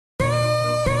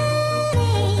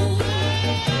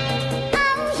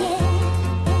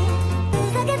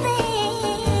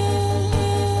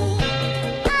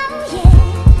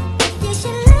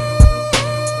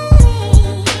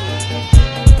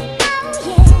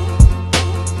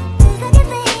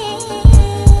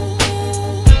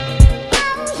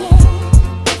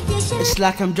It's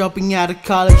like I'm dropping out of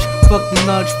college. Fuck the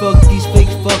knowledge, fuck these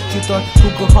fakes, fuck you thought who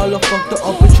could holler, fuck the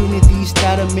opportunities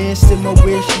that I missed. In my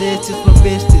wish list, it's my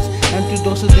business. And to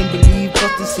those who didn't believe,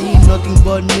 got to see nothing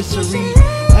but misery.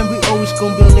 And we always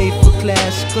gonna be late for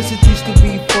class, cause it used to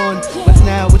be fun, but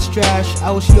now it's trash.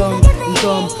 I was young and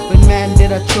dumb, but man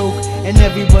did I choke. And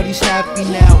everybody's happy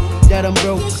now that I'm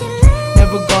broke.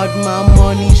 Never got my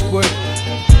money's worth,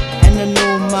 and I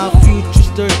know my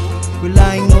future's dirt.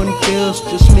 Relying on bills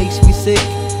just makes me sick,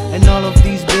 and all of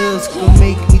these bills gon'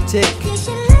 make me tick.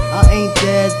 I ain't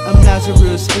dead, I'm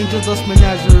Lazarus. Angels lost my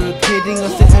Nazareth, hating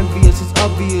us the envious, it's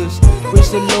obvious. Praise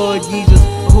the Lord Jesus,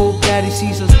 I hope that he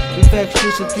sees us.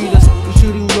 Infectious will treat us, we're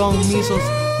shooting wrong measles.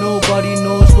 Nobody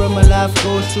knows where my life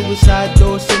goes. Suicide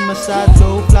dose in my side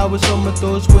though. Flowers on my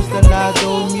toes, what's the lie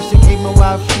though? Music ain't my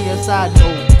wife, she a side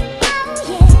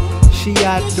though. She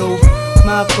out though.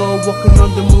 Michael walking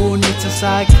on the moon, it's a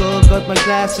cycle. Got my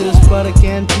glasses, but I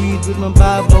can't read with my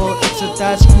Bible. It's a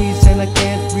tight squeeze and I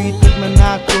can't breathe with my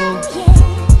knuckle.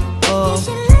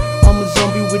 I'm a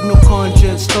zombie with no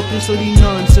conscience. Stop your silly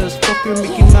nonsense. Fuck your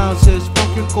Mickey Mouses.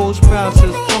 Fuck your Cole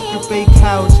Sprouses. Fuck your fake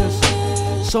houses.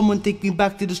 Someone take me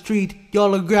back to the street,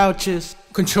 y'all are grouches.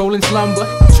 Controlling slumber,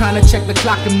 trying to check the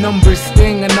clock and numbers.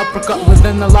 Sting an uppercut with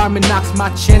an alarm and knocks my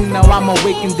chin. Now I'm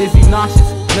awake and dizzy,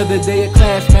 nauseous. Another day of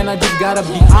class, man, I just gotta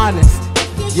be honest.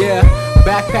 Yeah,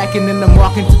 backpacking and I'm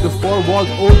walking to the four-walled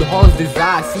old hall's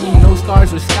desire. Seeing no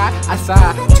stars or sky, I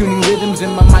sigh. Tuning rhythms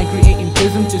in my mind, creating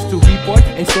prisms just to report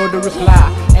and store the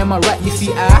reply. Am I right? You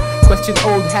see, I question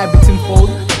old habits unfold.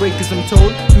 Break as I'm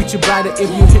told, future brighter if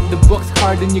you hit the books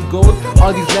hard than your gold.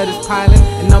 All these letters piling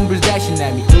and numbers dashing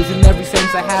at me. Closing every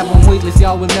sense I have, I'm weightless,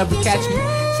 y'all will never catch me.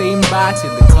 Saying bye to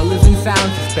the colors and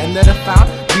sounds, the pen that I found.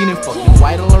 Green and fucking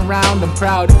white all around, I'm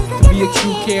proud to be a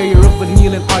true carrier of a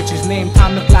kneeling archer's name.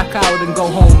 Time to clock out and go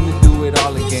home to do it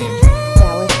all again.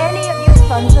 Now if any of you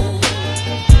sons of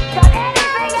got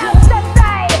anything else to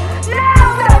say,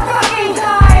 now's the fucking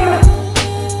time!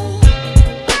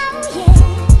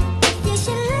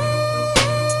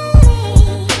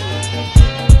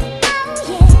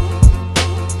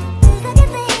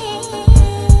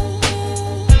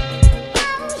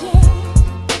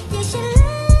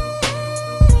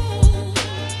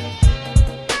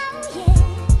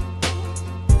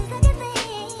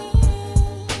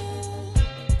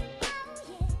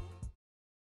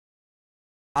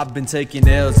 I've been taking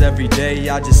L's every day,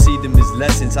 I just see them as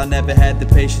lessons. I never had the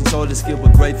patience or the skill,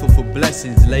 but grateful for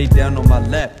blessings laid down on my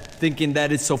lap. Thinking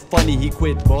that it's so funny he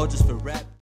quit ball just for rap.